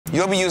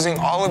You'll be using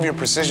all of your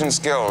precision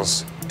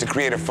skills to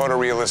create a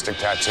photorealistic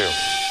tattoo.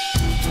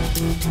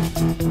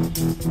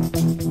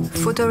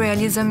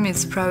 Photorealism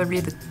is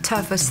probably the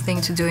toughest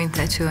thing to do in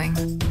tattooing.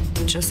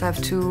 You just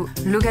have to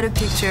look at a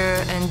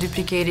picture and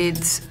duplicate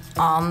it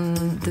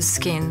on the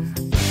skin.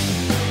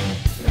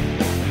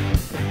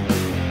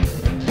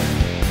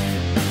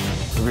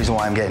 The reason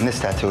why I'm getting this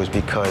tattoo is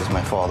because my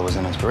father was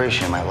an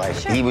inspiration in my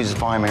life. Sure. He was a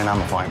fireman and I'm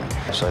a fireman.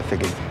 So I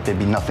figured there'd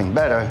be nothing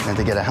better than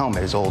to get a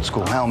helmet, his old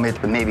school helmet,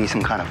 but maybe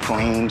some kind of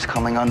flames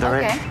coming under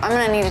it. I'm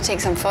gonna need to take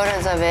some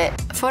photos of it.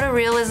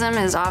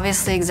 Photorealism is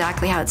obviously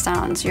exactly how it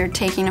sounds. You're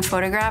taking a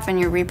photograph and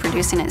you're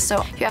reproducing it.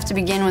 So you have to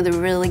begin with a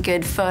really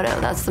good photo.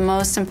 That's the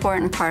most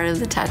important part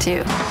of the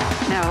tattoo.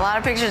 I have a lot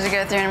of pictures to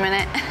go through in a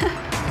minute.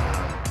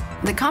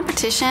 The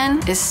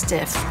competition is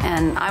stiff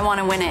and I want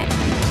to win it.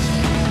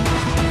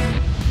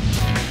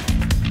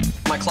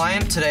 My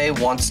client today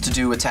wants to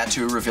do a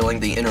tattoo revealing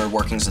the inner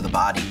workings of the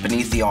body,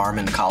 beneath the arm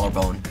and the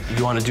collarbone.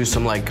 You want to do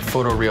some like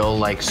photoreal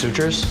like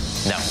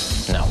sutures?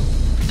 No.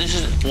 This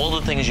is all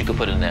the things you could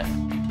put in there.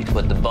 You could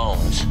put the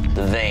bones,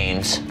 the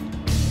veins,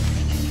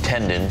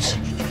 tendons,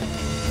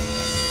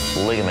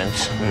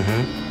 ligaments.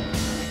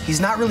 He's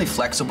not really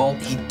flexible.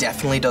 He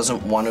definitely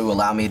doesn't want to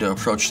allow me to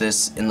approach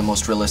this in the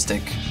most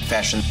realistic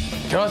fashion.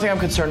 The only thing I'm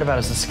concerned about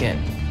is the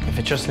skin. If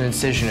it's just an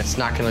incision, it's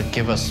not going to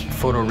give us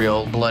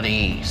photoreal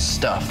bloody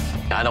stuff.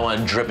 I don't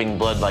want dripping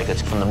blood like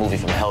it's from the movie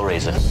from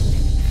Hellraiser.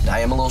 I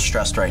am a little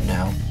stressed right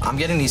now. I'm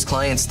getting these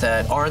clients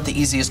that aren't the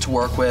easiest to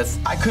work with.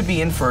 I could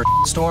be in for a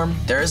storm.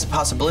 There is a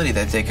possibility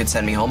that they could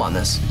send me home on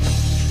this.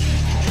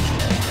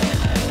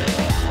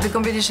 The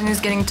competition is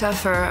getting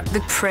tougher.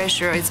 The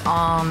pressure is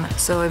on,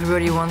 so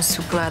everybody wants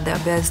to pull out their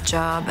best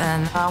job,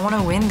 and I want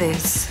to win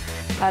this.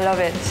 I love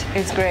it.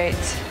 It's great.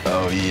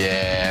 Oh,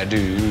 yeah,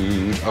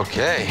 dude.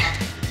 Okay.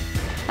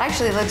 It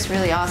actually looks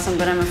really awesome,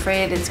 but I'm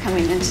afraid it's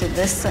coming into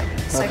this section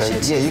too far.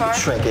 Yeah, you can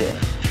shrink it.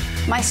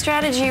 My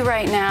strategy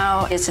right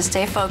now is to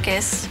stay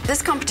focused.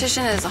 This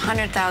competition is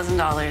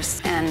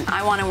 $100,000, and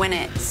I want to win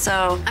it.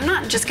 So I'm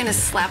not just going to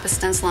slap a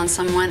stencil on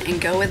someone and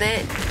go with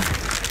it.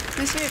 Let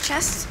me see your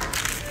chest.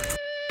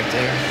 Right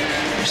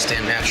there. You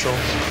stand natural.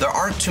 There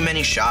aren't too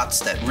many shots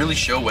that really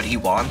show what he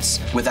wants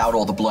without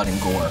all the blood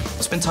and gore.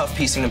 It's been tough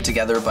piecing them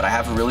together, but I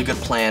have a really good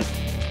plan.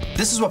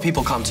 This is what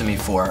people come to me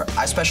for.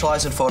 I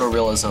specialize in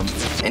photorealism,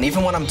 and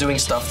even when I'm doing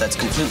stuff that's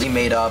completely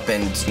made up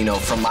and, you know,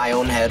 from my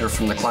own head or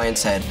from the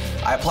client's head,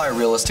 I apply a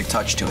realistic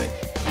touch to it.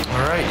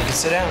 All right, you can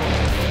sit down.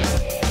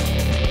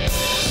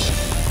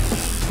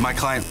 My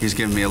client, he's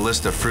giving me a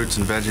list of fruits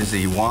and veggies that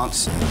he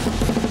wants.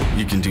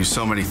 You can do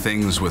so many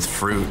things with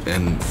fruit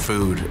and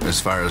food as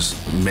far as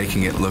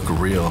making it look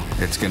real.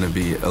 It's going to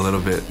be a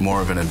little bit more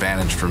of an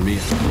advantage for me.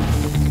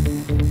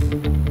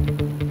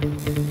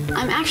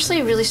 I'm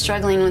actually really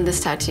struggling with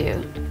this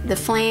tattoo. The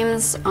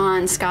flames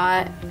on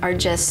Scott are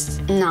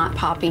just not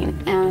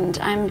popping, and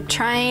I'm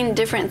trying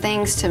different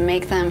things to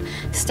make them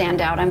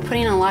stand out. I'm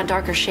putting a lot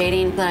darker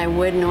shading than I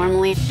would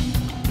normally.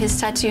 His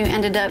tattoo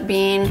ended up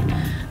being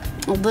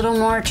a little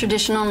more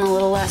traditional and a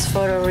little less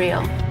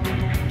photoreal.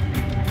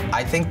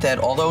 I think that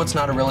although it's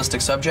not a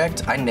realistic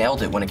subject, I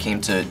nailed it when it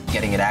came to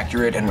getting it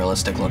accurate and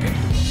realistic looking.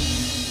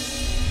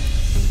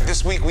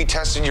 This week we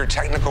tested your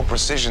technical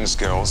precision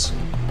skills.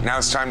 Now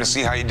it's time to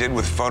see how you did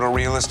with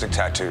photorealistic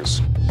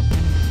tattoos.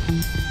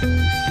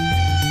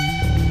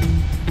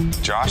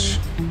 Josh,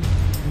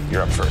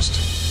 you're up first.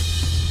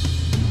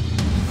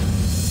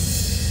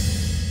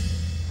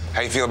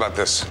 How you feel about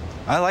this?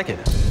 I like it.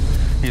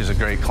 He was a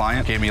great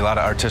client, gave me a lot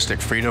of artistic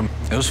freedom.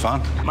 It was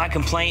fun. My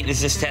complaint is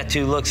this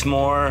tattoo looks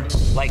more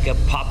like a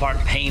pop art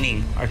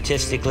painting,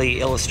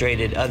 artistically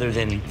illustrated, other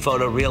than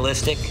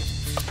photorealistic.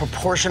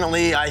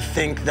 Proportionally, I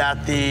think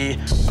that the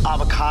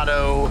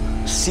avocado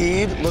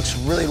seed looks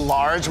really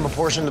large in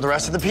proportion to the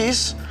rest of the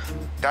piece.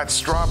 That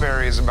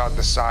strawberry is about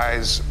the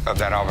size of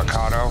that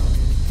avocado.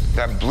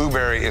 That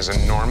blueberry is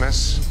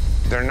enormous.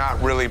 They're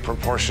not really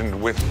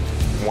proportioned with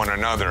one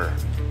another.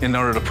 In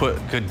order to put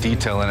good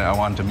detail in it, I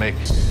wanted to make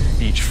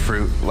each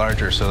fruit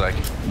larger so that I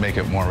could make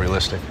it more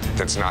realistic.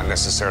 That's not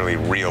necessarily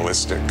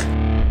realistic.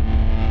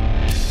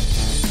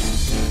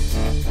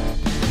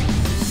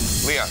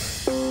 Leah.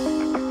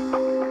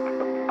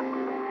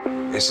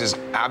 This is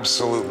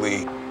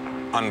absolutely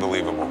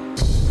unbelievable.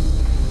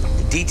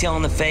 The detail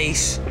in the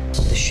face,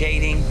 the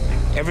shading,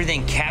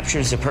 everything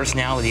captures the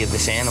personality of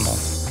this animal.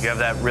 You have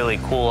that really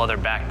cool other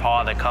back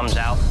paw that comes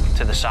out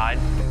to the side,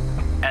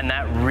 and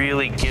that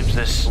really gives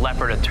this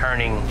leopard a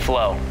turning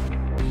flow.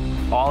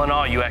 All in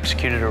all, you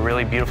executed a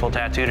really beautiful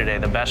tattoo today,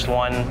 the best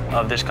one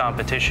of this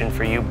competition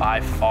for you by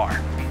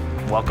far.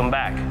 Welcome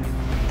back.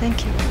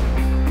 Thank you.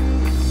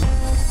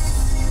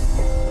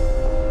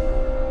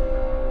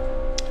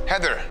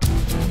 Heather.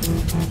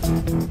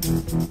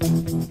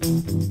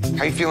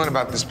 How you feeling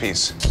about this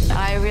piece?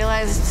 I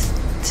realized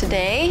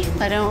today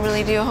I don't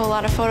really do a whole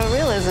lot of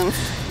photorealism.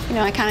 You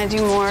know, I kind of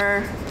do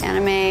more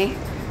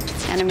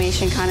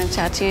animation kind of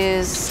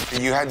tattoos.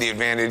 You had the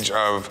advantage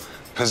of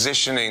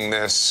positioning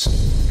this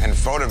and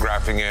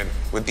photographing it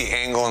with the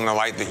angle and the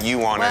light that you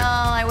wanted.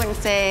 Well, I wouldn't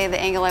say the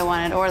angle I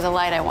wanted or the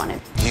light I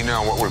wanted. You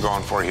know what we're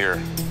going for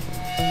here.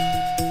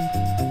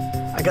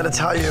 I gotta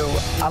tell you,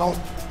 I don't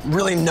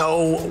really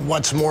know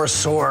what's more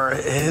sore,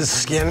 his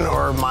skin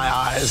or my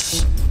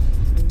eyes.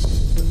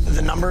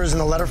 The numbers and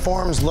the letter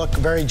forms look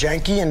very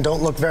janky and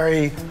don't look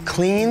very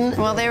clean.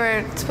 Well, they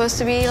were supposed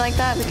to be like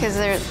that because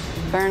they're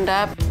burned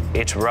up.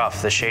 It's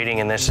rough. The shading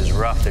in this is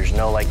rough. There's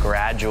no like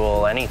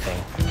gradual anything.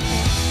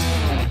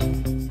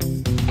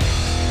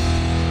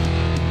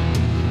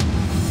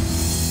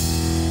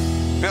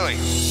 Billy.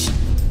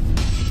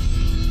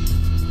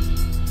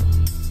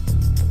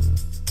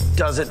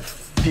 Does it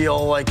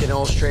feel like an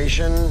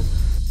illustration?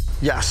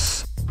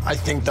 Yes. I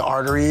think the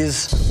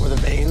arteries or the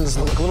veins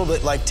look a little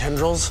bit like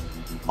tendrils,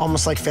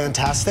 almost like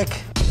Fantastic,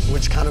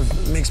 which kind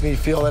of makes me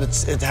feel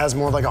that it has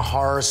more of like a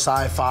horror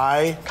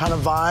sci-fi kind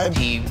of vibe.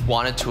 He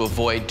wanted to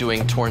avoid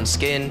doing torn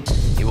skin.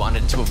 He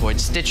wanted to avoid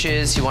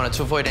stitches. He wanted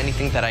to avoid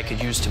anything that I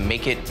could use to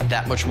make it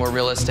that much more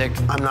realistic.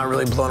 I'm not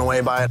really blown away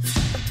by it.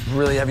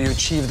 Really, have you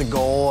achieved the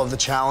goal of the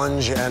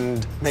challenge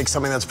and make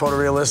something that's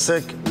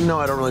photorealistic? No,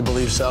 I don't really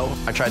believe so.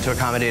 I tried to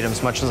accommodate him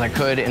as much as I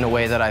could in a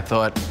way that I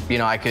thought, you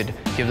know, I could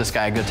give this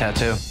guy a good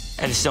tattoo.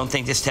 I just don't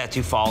think this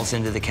tattoo falls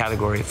into the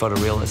category of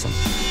photorealism.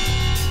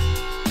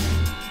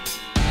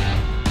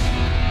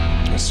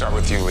 Let's start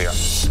with you, Leah.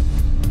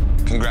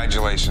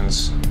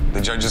 Congratulations.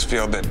 The judges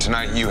feel that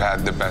tonight you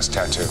had the best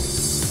tattoo.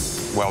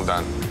 Well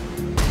done.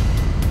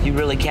 You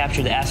really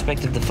captured the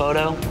aspect of the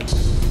photo,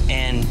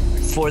 and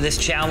for this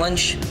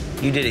challenge,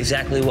 you did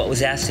exactly what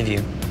was asked of you.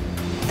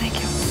 Thank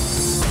you.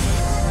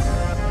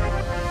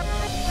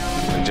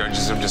 The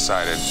judges have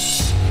decided.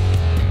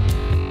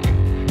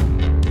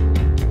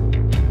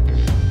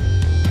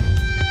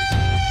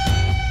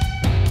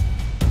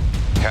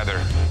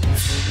 Heather,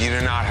 you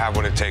do not have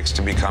what it takes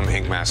to become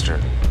Ink Master.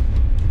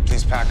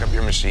 Please pack up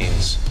your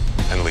machines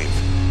and leave.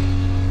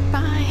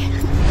 Bye.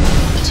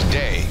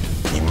 Today,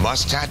 you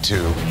must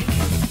tattoo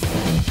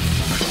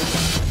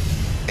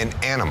an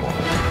animal.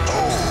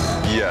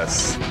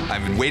 Yes.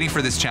 I've been waiting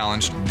for this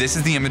challenge. This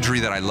is the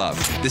imagery that I love.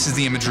 This is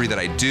the imagery that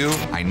I do.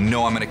 I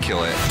know I'm gonna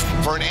kill it.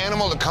 For an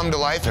animal to come to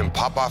life and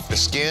pop off the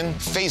skin,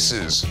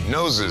 faces,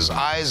 noses,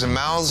 eyes, and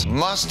mouths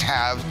must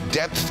have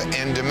depth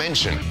and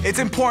dimension. It's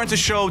important to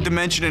show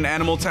dimension in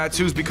animal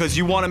tattoos because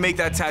you want to make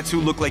that tattoo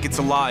look like it's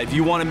alive.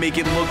 You want to make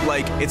it look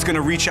like it's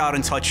gonna reach out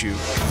and touch you.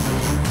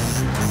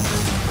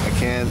 I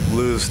can't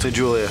lose to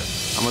Julia.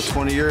 I'm a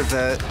 20-year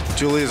vet.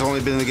 Julia's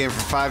only been in the game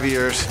for 5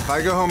 years. If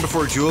I go home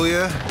before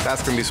Julia,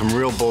 that's gonna be some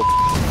real bull.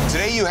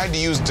 Today you had to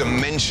use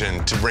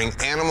dimension to bring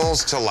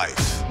animals to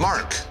life.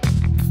 Mark,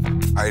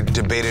 I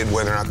debated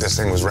whether or not this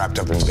thing was wrapped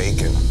up in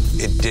bacon.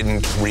 It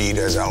didn't read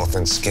as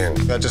elephant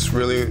skin. I just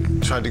really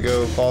tried to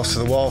go balls to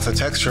the wall with the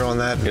texture on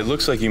that. It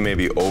looks like you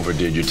maybe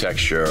overdid your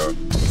texture.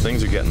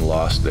 Things are getting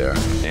lost there,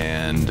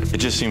 and it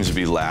just seems to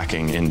be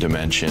lacking in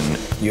dimension.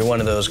 You're one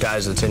of those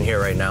guys that's in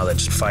here right now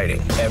that's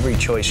fighting. Every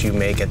choice you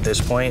make at this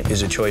point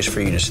is a choice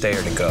for you to stay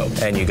or to go,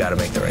 and you got to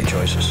make the right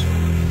choices.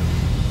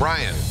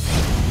 Ryan.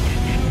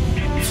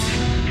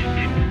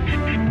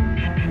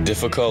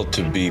 Difficult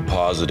to be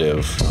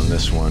positive on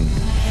this one.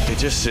 It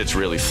just sits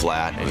really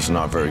flat. It's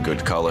not very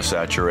good color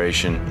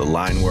saturation. The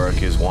line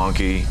work is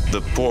wonky.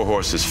 The poor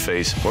horse's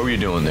face. What were you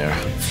doing there?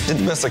 Did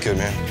the best I could,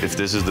 man. If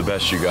this is the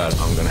best you got,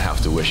 I'm gonna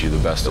have to wish you the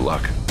best of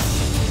luck.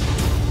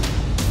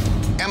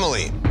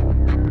 Emily.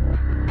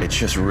 It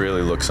just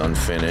really looks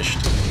unfinished.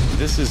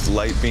 This is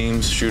light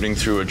beams shooting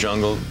through a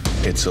jungle.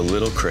 It's a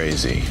little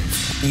crazy.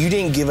 You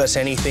didn't give us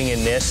anything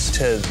in this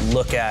to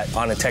look at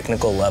on a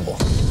technical level.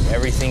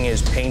 Everything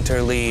is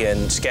painterly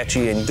and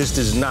sketchy, and this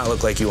does not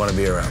look like you want to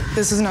be around.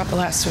 This is not the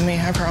last of me,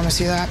 I promise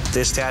you that.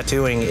 This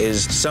tattooing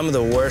is some of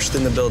the worst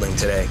in the building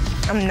today.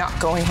 I'm not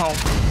going home.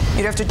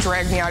 You'd have to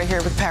drag me out of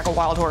here with a pack of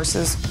wild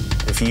horses.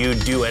 If you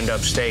do end up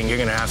staying, you're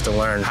gonna have to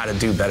learn how to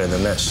do better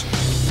than this.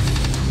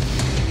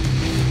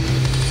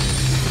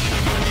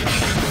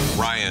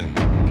 Ryan,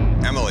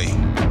 Emily,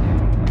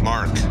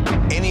 Mark,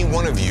 any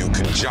one of you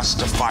could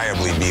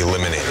justifiably be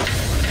eliminated.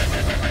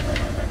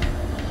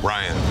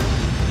 Ryan,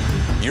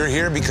 you're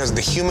here because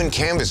the human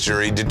canvas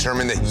jury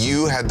determined that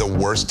you had the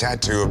worst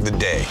tattoo of the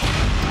day.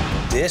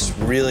 This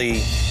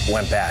really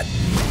went bad.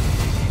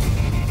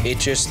 It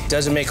just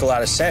doesn't make a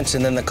lot of sense,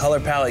 and then the color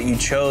palette you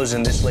chose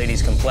in this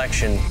lady's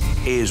complexion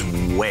is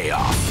way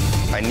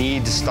off. I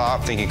need to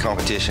stop thinking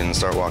competition and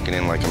start walking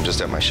in like I'm just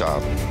at my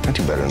shop. I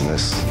do better than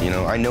this. You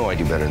know I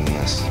do better than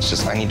this. It's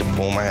just I need to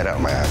pull my head out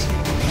of my ass.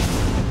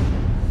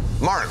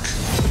 Mark.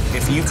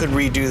 If you could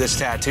redo this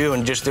tattoo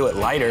and just do it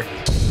lighter,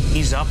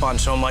 ease up on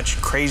so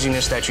much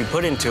craziness that you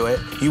put into it,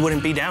 you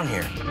wouldn't be down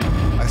here.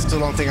 I still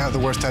don't think I have the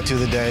worst tattoo of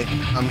the day.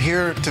 I'm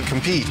here to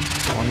compete.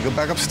 I want to go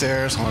back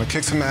upstairs. I want to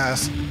kick some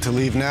ass. To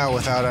leave now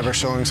without ever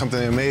showing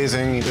something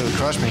amazing, it would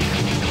crush me.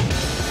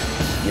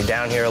 You're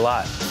down here a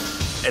lot,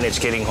 and it's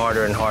getting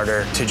harder and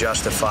harder to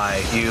justify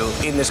you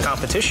in this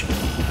competition.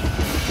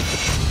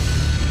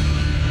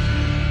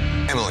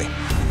 Emily.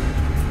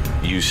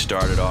 You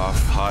started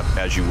off hot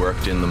as you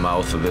worked in the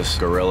mouth of this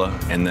gorilla,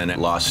 and then it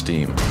lost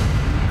steam.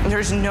 And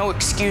there's no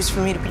excuse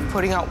for me to be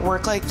putting out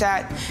work like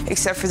that,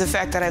 except for the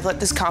fact that I've let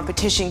this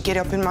competition get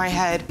up in my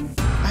head.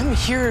 I'm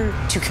here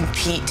to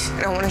compete,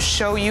 and I want to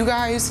show you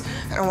guys,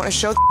 and I want to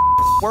show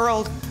the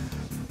world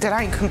that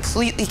I'm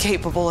completely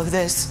capable of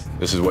this.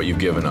 This is what you've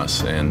given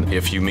us, and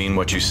if you mean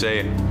what you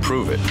say,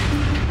 prove it.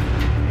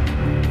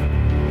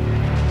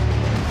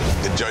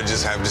 The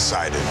judges have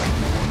decided.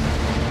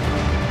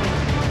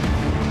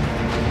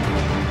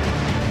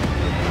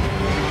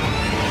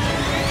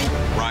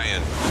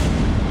 Ryan,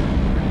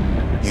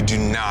 you do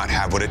not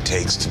have what it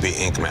takes to be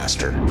Ink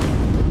Master.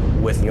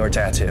 With your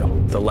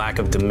tattoo, the lack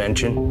of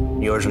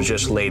dimension, yours was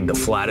just laid the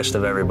flattest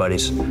of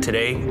everybody's.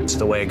 Today, it's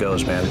the way it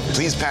goes, man.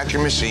 Please pack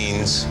your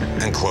machines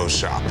and close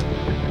shop.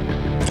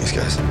 Thanks,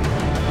 guys.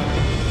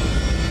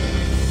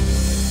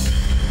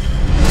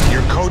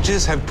 Your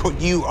coaches have put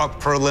you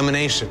up for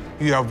elimination.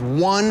 You have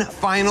one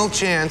final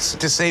chance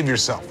to save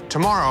yourself.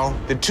 Tomorrow,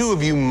 the two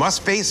of you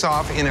must face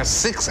off in a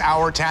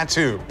 6-hour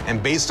tattoo.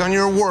 And based on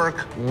your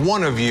work,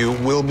 one of you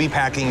will be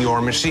packing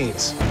your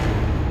machines.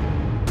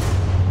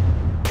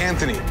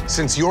 Anthony,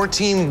 since your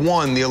team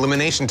won the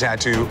elimination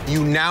tattoo,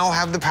 you now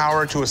have the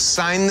power to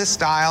assign the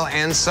style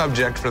and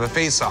subject for the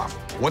face-off.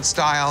 What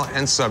style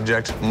and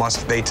subject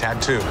must they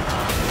tattoo?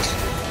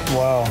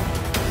 Wow.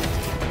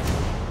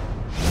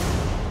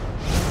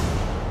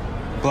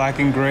 Black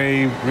and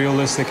gray,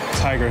 realistic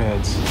tiger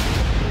heads.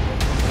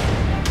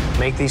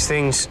 Make these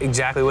things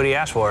exactly what he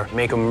asked for.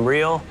 Make them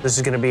real. This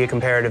is going to be a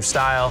comparative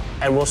style,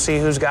 and we'll see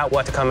who's got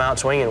what to come out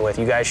swinging with.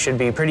 You guys should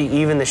be pretty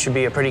even. This should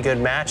be a pretty good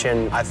match,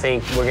 and I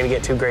think we're going to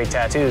get two great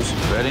tattoos.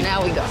 Ready?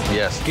 Now we go.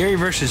 Yes. Gary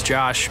versus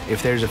Josh,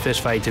 if there's a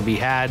fist fight to be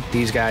had,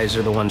 these guys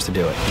are the ones to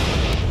do it.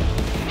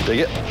 Dig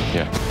it?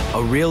 Yeah.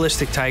 A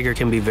realistic tiger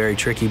can be very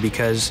tricky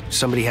because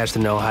somebody has to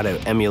know how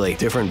to emulate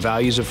different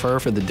values of fur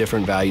for the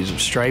different values of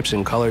stripes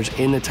and colors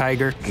in the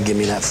tiger. You give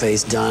me that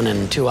face done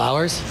in 2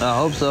 hours? I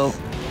hope so.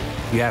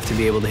 You have to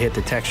be able to hit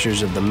the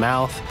textures of the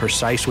mouth,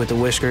 precise with the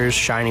whiskers,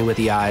 shiny with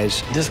the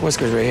eyes. This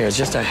whiskers right here is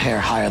just a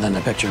hair higher than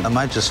the picture. I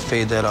might just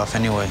fade that off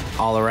anyway.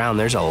 All around,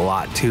 there's a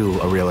lot to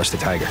a realistic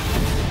tiger.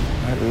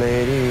 All right,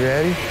 lady, you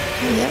ready?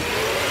 Yep.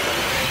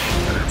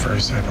 At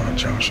first, I thought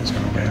Josh was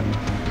gonna win,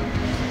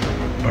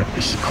 but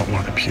he put one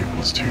of the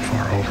pupils too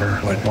far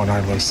over. Like, one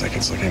eye looks like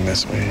it's looking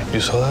this way.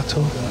 You saw that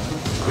too?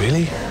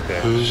 Really?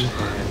 Yeah. Who's...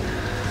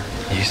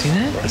 You see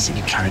that? Listen,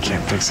 you kind of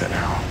can't fix it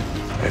now.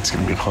 It's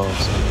gonna be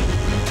close.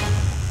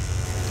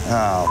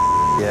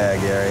 Oh, yeah,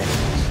 Gary.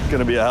 It's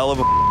gonna be a hell of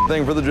a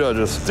thing for the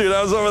judges. Dude,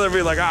 I was over there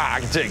being like,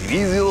 I can take it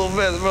easy a little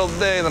bit in the middle of the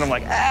day. And then I'm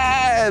like,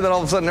 and then all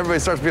of a sudden everybody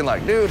starts being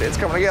like, dude, it's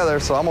coming together.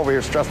 So I'm over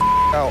here stressed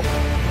out.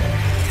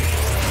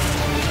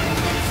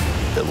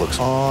 It looks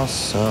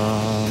awesome.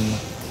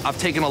 I've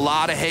taken a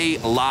lot of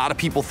hate, a lot of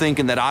people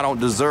thinking that I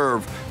don't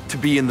deserve to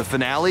be in the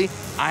finale.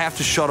 I have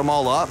to shut them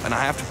all up, and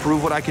I have to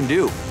prove what I can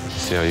do.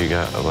 See how you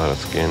got a lot of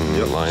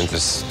skin lines?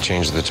 Just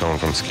change the tone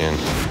from skin.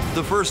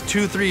 The first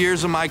 2-3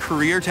 years of my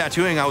career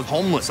tattooing, I was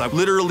homeless. I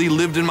literally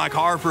lived in my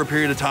car for a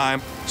period of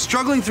time.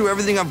 Struggling through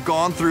everything I've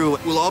gone through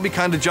will all be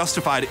kind of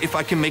justified if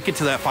I can make it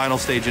to that final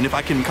stage and if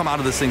I can come out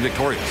of this thing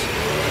victorious.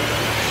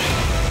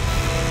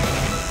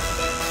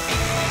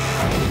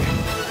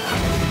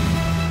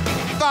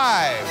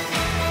 Five,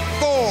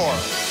 4,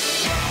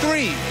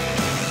 3,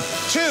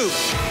 2,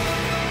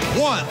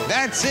 1.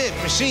 That's it.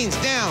 Machines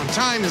down.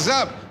 Time is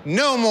up.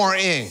 No more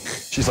ink.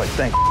 She's like,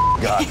 thank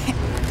God.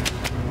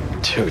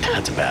 Dude,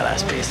 that's a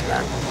badass piece,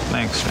 man.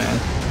 Thanks, man.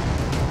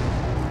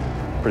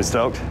 Pretty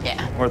stoked?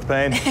 Yeah. Worth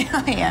paying?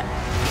 Yeah.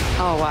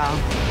 Oh, wow.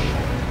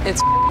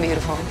 It's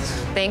beautiful.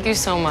 Thank you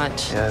so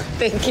much. Yeah.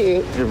 Thank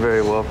you. You're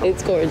very welcome.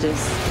 It's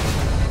gorgeous.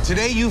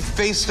 Today you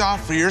faced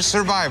off for your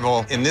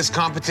survival in this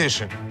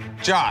competition.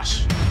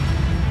 Josh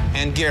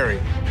and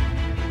Gary.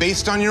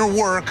 Based on your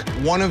work,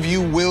 one of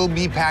you will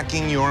be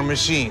packing your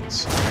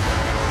machines.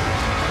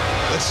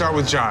 Let's start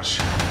with Josh.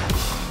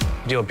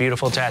 Do a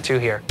beautiful tattoo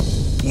here.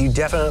 You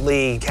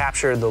definitely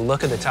captured the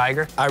look of the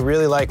tiger. I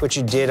really like what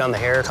you did on the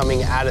hair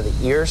coming out of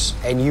the ears,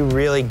 and you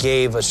really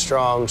gave a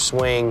strong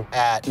swing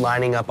at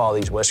lining up all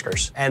these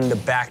whiskers and the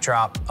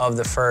backdrop of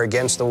the fur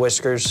against the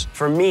whiskers.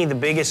 For me, the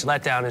biggest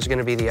letdown is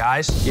gonna be the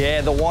eyes.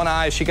 Yeah, the one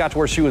eye, she got to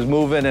where she was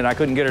moving and I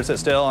couldn't get her to sit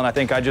still, and I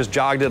think I just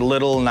jogged it a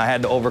little and I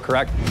had to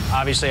overcorrect.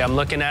 Obviously, I'm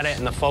looking at it,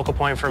 and the focal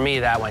point for me,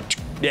 that went,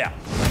 yeah.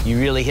 You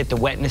really hit the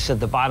wetness of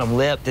the bottom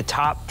lip. The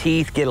top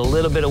teeth get a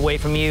little bit away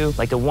from you,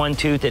 like the one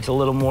tooth that's a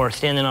little more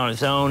standing on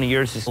its own.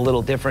 Yours is a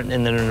little different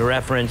than the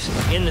reference.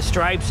 In the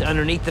stripes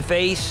underneath the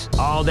face,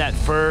 all that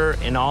fur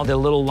and all the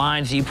little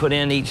lines you put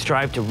in each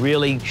stripe to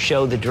really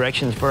show the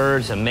direction of the fur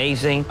is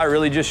amazing. I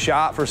really just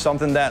shot for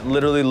something that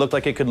literally looked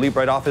like it could leap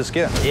right off his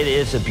skin. It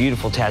is a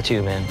beautiful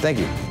tattoo, man. Thank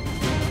you.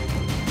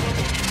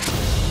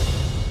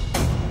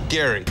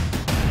 Gary.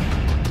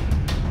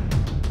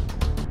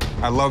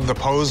 I love the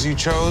pose you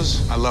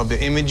chose. I love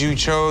the image you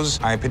chose.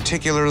 I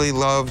particularly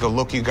love the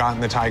look you got in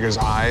the tiger's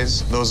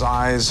eyes. Those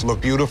eyes look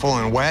beautiful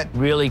and wet.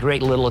 Really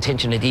great little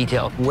attention to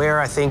detail. Where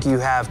I think you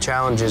have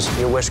challenges,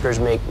 your whiskers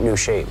make new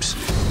shapes.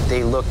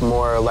 they look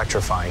more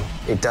electrifying.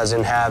 It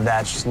doesn't have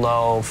that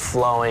slow,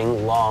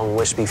 flowing, long,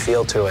 wispy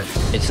feel to it.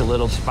 It's a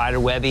little spider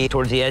webby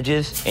towards the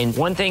edges. And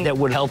one thing that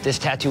would help this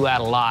tattoo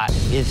out a lot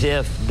is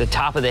if the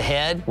top of the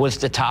head was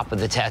the top of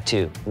the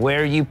tattoo.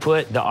 Where you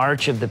put the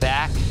arch of the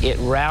back, it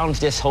rounds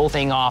this whole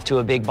thing off to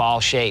a big ball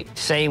shape.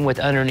 Same with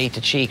underneath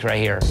the cheek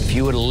right here. If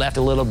you would have left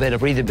a little bit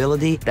of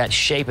breathability, that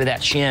shape of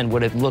that chin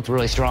would have looked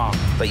really strong.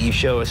 But you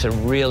show us a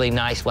really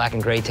nice black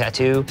and gray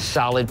tattoo,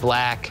 solid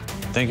black.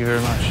 Thank you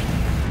very much.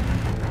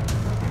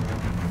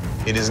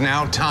 It is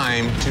now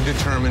time to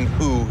determine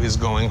who is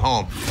going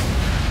home.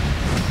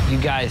 You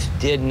guys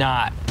did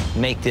not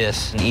make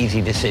this an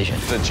easy decision.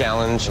 The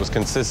challenge was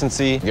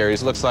consistency.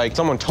 Gary's looks like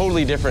someone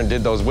totally different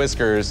did those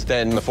whiskers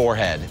than the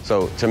forehead.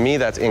 So to me,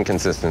 that's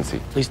inconsistency.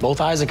 At least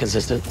both eyes are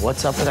consistent.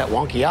 What's up with that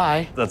wonky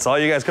eye? That's all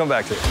you guys come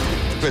back to.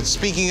 But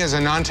speaking as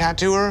a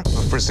non-tattooer,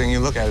 the first thing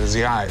you look at is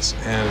the eyes,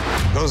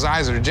 and those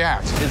eyes are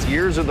jacked. His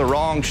ears are the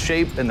wrong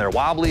shape and they're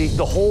wobbly.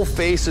 The whole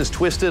face is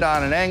twisted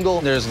on an angle.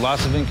 There's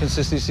lots of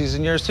inconsistencies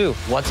in yours too.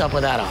 What's up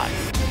with that eye?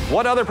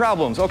 What other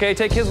problems? Okay,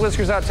 take his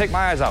whiskers out, take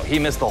my eyes out. He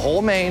missed the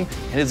whole mane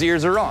and his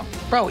ears are wrong.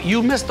 Bro,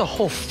 you missed the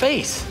whole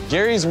face.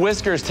 Gary's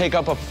whiskers take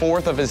up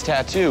 1/4 of his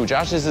tattoo.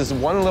 Josh's is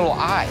one little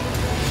eye.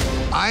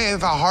 I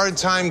have a hard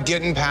time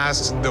getting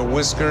past the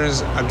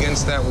whiskers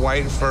against that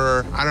white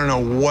fur. I don't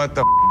know what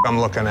the I'm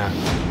looking at.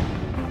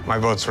 My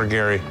vote's for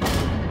Gary.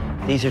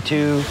 These are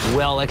two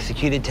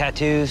well-executed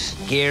tattoos.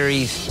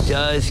 Gary's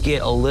does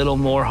get a little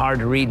more hard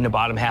to read in the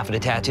bottom half of the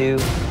tattoo.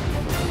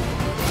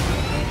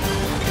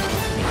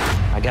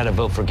 I gotta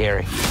vote for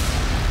Gary.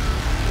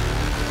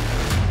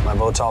 My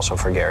vote's also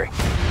for Gary.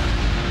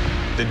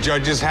 The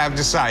judges have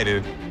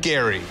decided,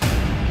 Gary,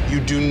 you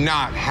do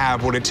not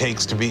have what it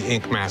takes to be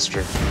Ink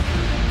Master.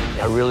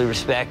 I really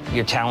respect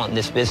your talent in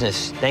this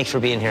business. Thanks for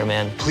being here,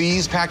 man.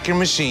 Please pack your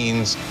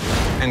machines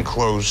and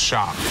close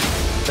shop.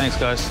 Thanks,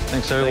 guys.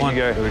 Thanks, everyone.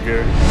 Thank you,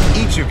 Gary.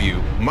 Each of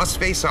you must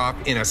face off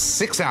in a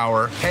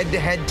 6-hour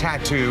head-to-head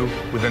tattoo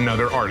with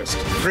another artist.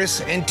 Chris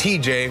and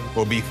TJ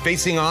will be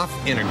facing off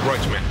in a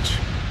grudge match.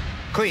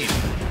 Clean,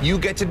 you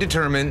get to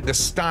determine the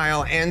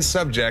style and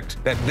subject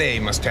that they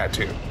must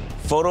tattoo.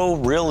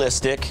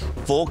 Photorealistic,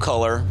 full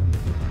color,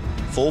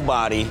 full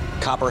body,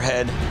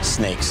 copperhead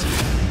snakes.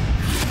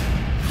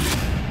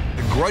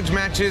 The grudge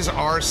matches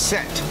are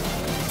set.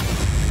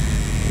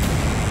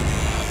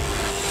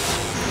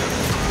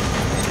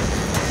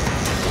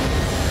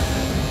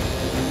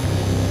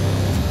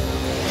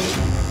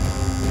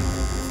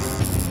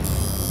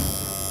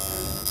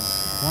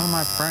 One of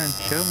my friends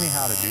showed me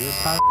how to do this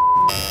kind of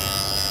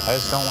I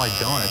just don't like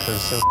doing it because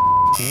it's so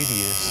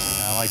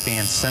tedious. And I like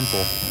being simple.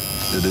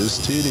 It is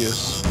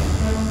tedious.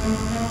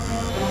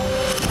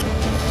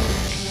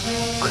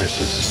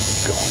 Chris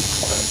is going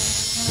for it.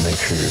 Make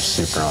sure you're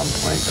super on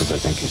point because I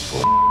think he's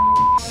full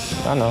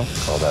of I know.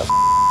 All that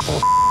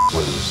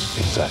was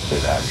exactly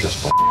that, just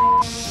full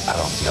I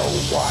don't know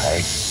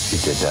why he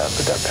did that,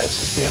 but that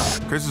pisses me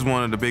off. Chris is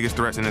one of the biggest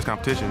threats in this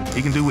competition.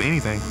 He can do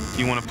anything.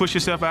 You want to push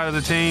yourself out of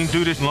the team,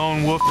 do this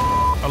lone wolf.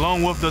 A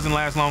lone wolf doesn't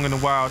last long in the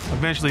wild.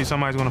 Eventually,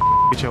 somebody's gonna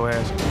get your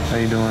ass. How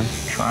you doing?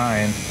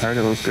 Trying. I heard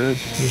it looks good.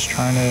 Just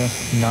trying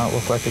to not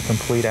look like a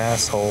complete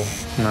asshole.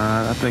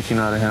 Nah, I think you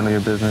know how to handle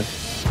your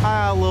business. I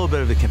got a little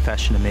bit of a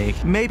confession to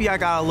make. Maybe I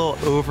got a little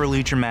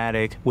overly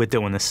dramatic with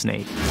doing the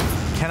snake.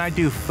 Can I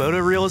do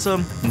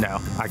photorealism? No,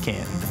 I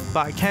can't.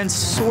 But I can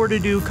sort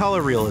of do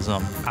color realism.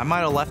 I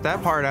might have left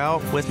that part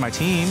out with my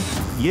team.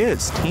 Yeah,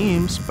 it's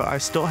teams, but I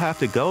still have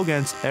to go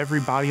against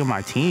everybody on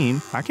my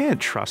team. I can't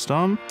trust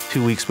them.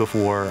 2 weeks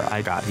before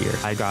I got here,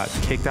 I got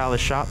kicked out of the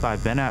shop that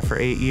I've been at for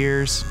 8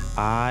 years.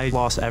 I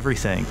lost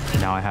everything.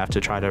 Now I have to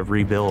try to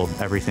rebuild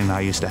everything that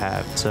I used to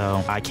have.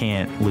 So I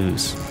can't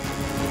lose.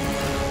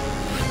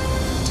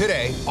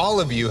 Today,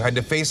 all of you had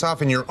to face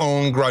off in your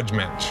own grudge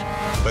match.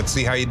 Let's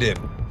see how you did.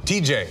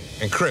 TJ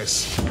and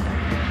Chris.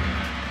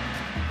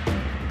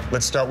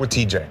 Let's start with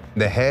TJ.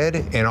 The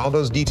head and all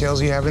those details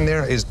you have in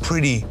there is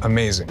pretty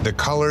amazing. The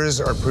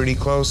colors are pretty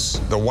close.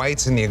 The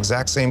white's in the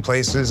exact same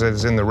places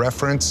as in the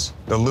reference.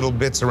 The little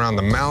bits around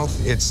the mouth,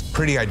 it's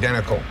pretty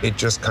identical. It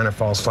just kind of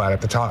falls flat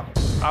at the top.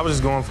 I was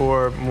just going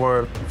for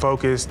more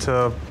focus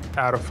to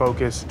out of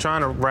focus.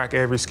 Trying to rack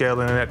every scale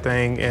in that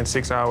thing in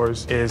 6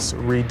 hours is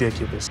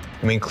ridiculous.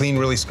 I mean, Clean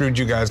really screwed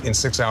you guys in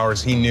 6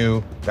 hours. He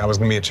knew that was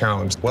gonna be a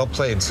challenge. Well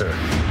played, sir.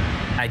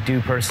 I do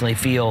personally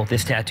feel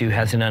this tattoo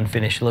has an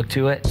unfinished look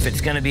to it. If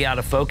it's gonna be out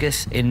of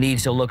focus, it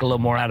needs to look a little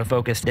more out of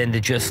focus than to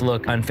just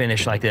look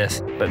unfinished like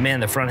this. But man,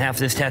 the front half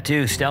of this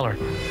tattoo is stellar.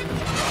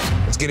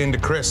 Let's get into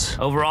Chris.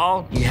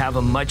 Overall, you have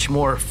a much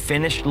more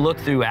finished look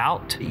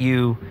throughout.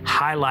 You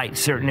highlight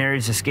certain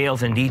areas of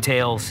scales and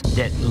details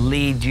that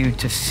lead you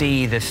to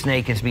see the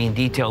snake as being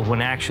detailed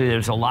when actually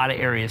there's a lot of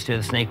areas to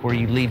the snake where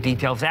you leave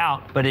details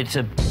out, but it's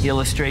a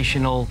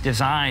illustrational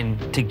design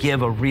to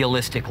give a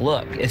realistic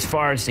look. As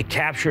far as the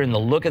capture and the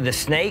look of the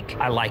snake,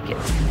 I like it.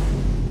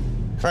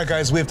 All right,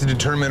 guys, we have to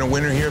determine a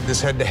winner here of this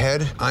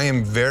head-to-head. I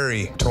am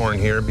very torn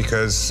here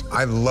because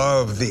I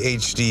love the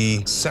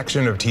HD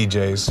section of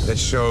TJ's that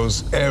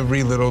shows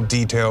every little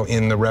detail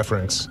in the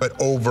reference. But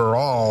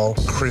overall,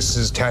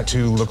 Chris's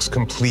tattoo looks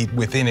complete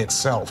within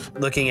itself.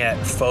 Looking at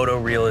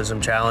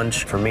photorealism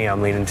challenge, for me,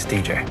 I'm leaning to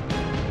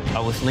TJ. I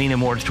was leaning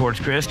more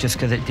towards Chris just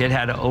because it did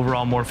have an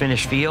overall more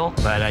finished feel,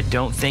 but I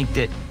don't think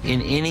that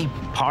in any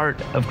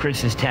part of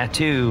Chris's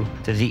tattoo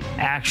does he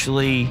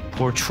actually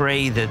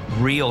portray the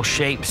real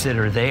shapes that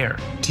are there.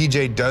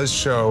 TJ does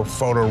show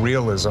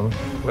photorealism,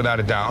 without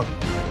a doubt.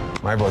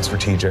 My vote's for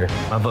TJ.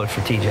 My vote's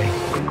for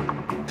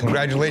TJ.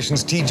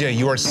 Congratulations, TJ.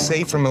 You are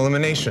safe from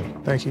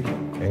elimination. Thank you.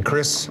 And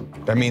Chris,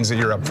 that means that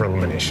you're up for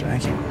elimination.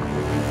 Thank you.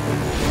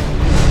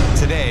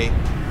 Today,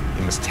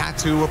 you must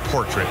tattoo a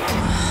portrait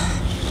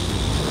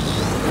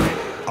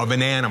of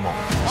an animal.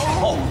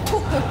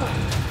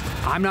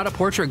 I'm not a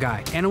portrait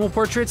guy. Animal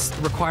portraits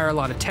require a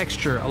lot of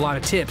texture, a lot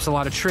of tips, a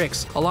lot of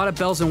tricks, a lot of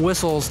bells and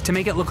whistles to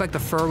make it look like the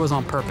fur was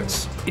on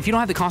purpose. If you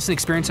don't have the constant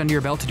experience under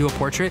your belt to do a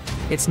portrait,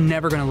 it's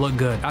never gonna look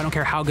good. I don't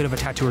care how good of a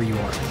tattooer you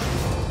are.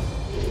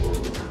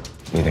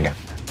 What do you think?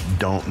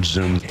 Don't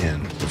zoom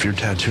in. If you're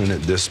tattooing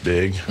it this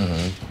big,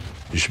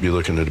 you should be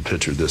looking at a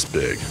picture this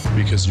big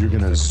because you're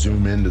gonna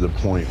zoom in to the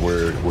point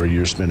where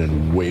you're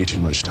spending way too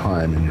much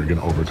time and you're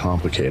gonna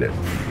overcomplicate it.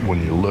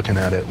 When you're looking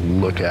at it,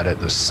 look at it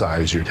the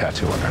size you're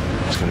tattooing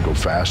it. It's gonna go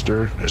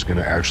faster, it's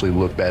gonna actually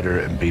look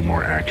better and be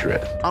more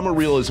accurate. I'm a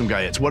realism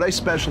guy. It's what I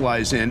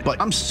specialize in, but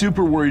I'm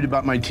super worried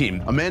about my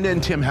team. Amanda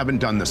and Tim haven't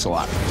done this a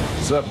lot.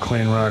 What's up,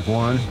 Clean Rock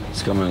One?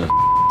 It's coming to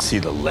see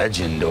the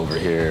legend over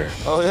here.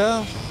 Oh,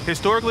 yeah?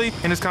 Historically,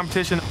 in this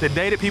competition, the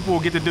day that people will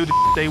get to do the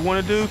they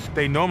want to do,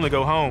 they normally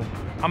go home.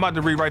 I'm about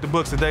to rewrite the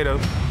books today, though.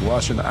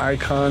 Watching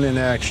Icon in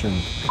action.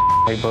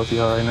 Hey, both of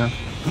y'all right now?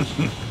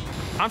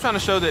 I'm trying to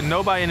show that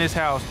nobody in this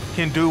house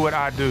can do what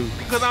I do.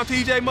 Because I'm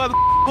TJ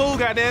Pool,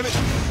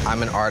 goddammit.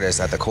 I'm an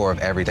artist at the core of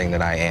everything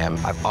that I am.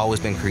 I've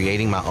always been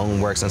creating my own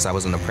work since I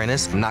was an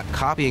apprentice. I'm not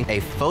copying a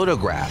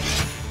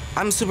photograph.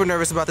 I'm super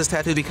nervous about this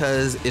tattoo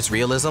because it's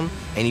realism,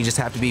 and you just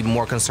have to be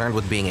more concerned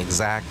with being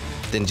exact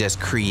than just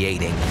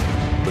creating.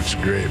 Looks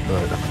great,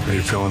 but how are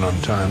you feeling on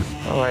time?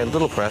 All right, a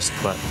little pressed,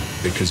 but...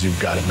 Because you've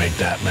got to make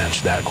that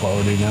match that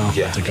quality now?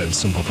 Yeah. I think I'd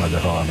simplify the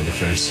hell out of the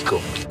face.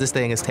 Cool. This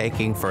thing is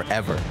taking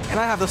forever, and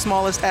I have the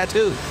smallest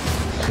tattoo.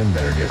 Tim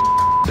better get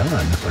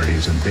done or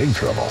he's in big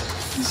trouble.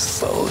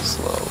 So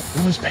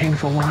slow. It was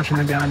painful watching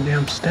a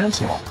goddamn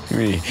stencil.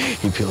 He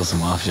peels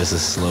them off just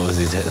as slow as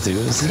he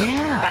tattoos.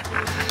 Yeah.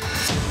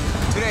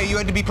 Today, you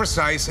had to be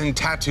precise and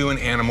tattoo an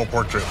animal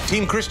portrait.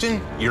 Team Christian,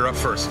 you're up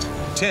first.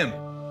 Tim.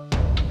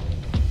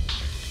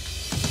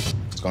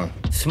 It's gone.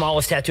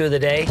 Smallest tattoo of the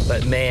day,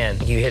 but man,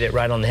 you hit it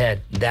right on the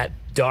head. That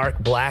dark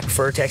black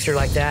fur texture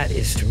like that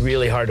is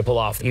really hard to pull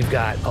off. You've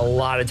got a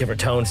lot of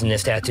different tones in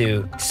this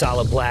tattoo.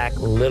 Solid black,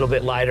 a little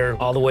bit lighter,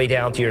 all the way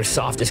down to your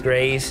softest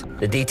grays.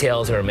 The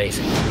details are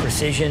amazing.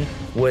 Precision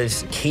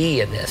was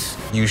key in this.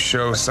 You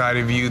show a side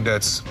of you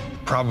that's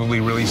probably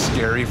really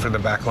scary for the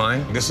back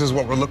line. This is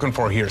what we're looking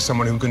for here,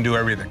 someone who can do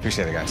everything.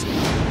 Appreciate it, guys.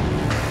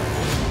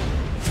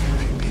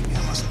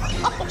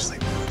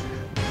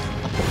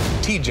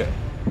 TJ.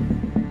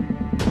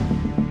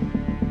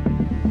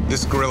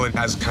 This gorilla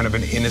has kind of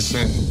an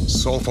innocent,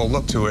 soulful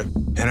look to it,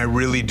 and I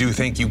really do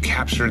think you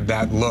captured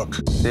that look.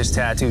 This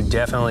tattoo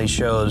definitely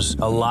shows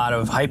a lot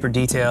of hyper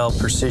detail,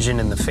 precision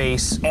in the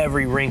face.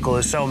 Every wrinkle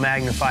is so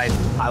magnified.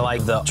 I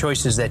like the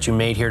choices that you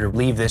made here to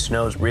leave this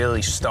nose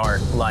really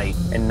stark light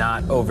and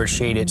not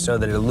overshade it so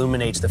that it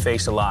illuminates the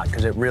face a lot,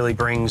 because it really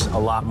brings a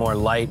lot more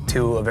light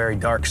to a very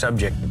dark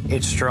subject.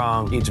 It's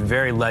strong, it's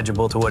very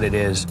legible to what it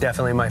is.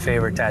 Definitely my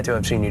favorite tattoo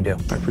I've seen you do.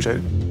 I appreciate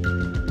it.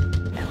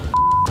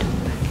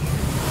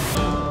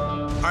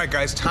 All right,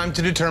 guys, time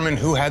to determine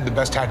who had the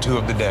best tattoo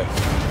of the day.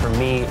 For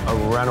me, a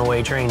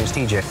runaway train is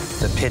TJ.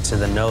 The pits of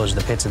the nose,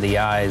 the pits of the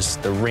eyes,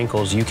 the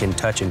wrinkles, you can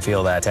touch and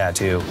feel that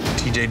tattoo.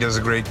 TJ does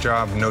a great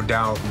job, no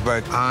doubt,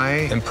 but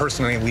I am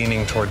personally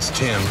leaning towards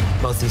Tim.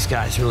 Both these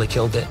guys really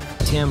killed it.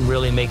 Tim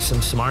really makes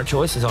some smart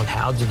choices on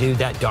how to do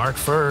that dark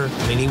fur.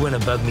 I mean, he went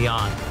above and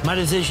beyond. My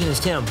decision is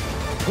Tim.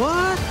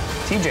 What?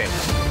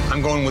 TJ.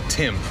 I'm going with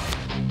Tim.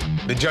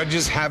 The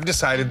judges have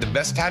decided the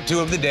best tattoo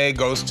of the day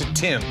goes to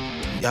Tim.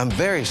 I'm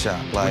very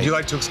shocked. Would you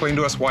like to explain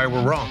to us why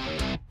we're wrong?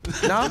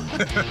 No?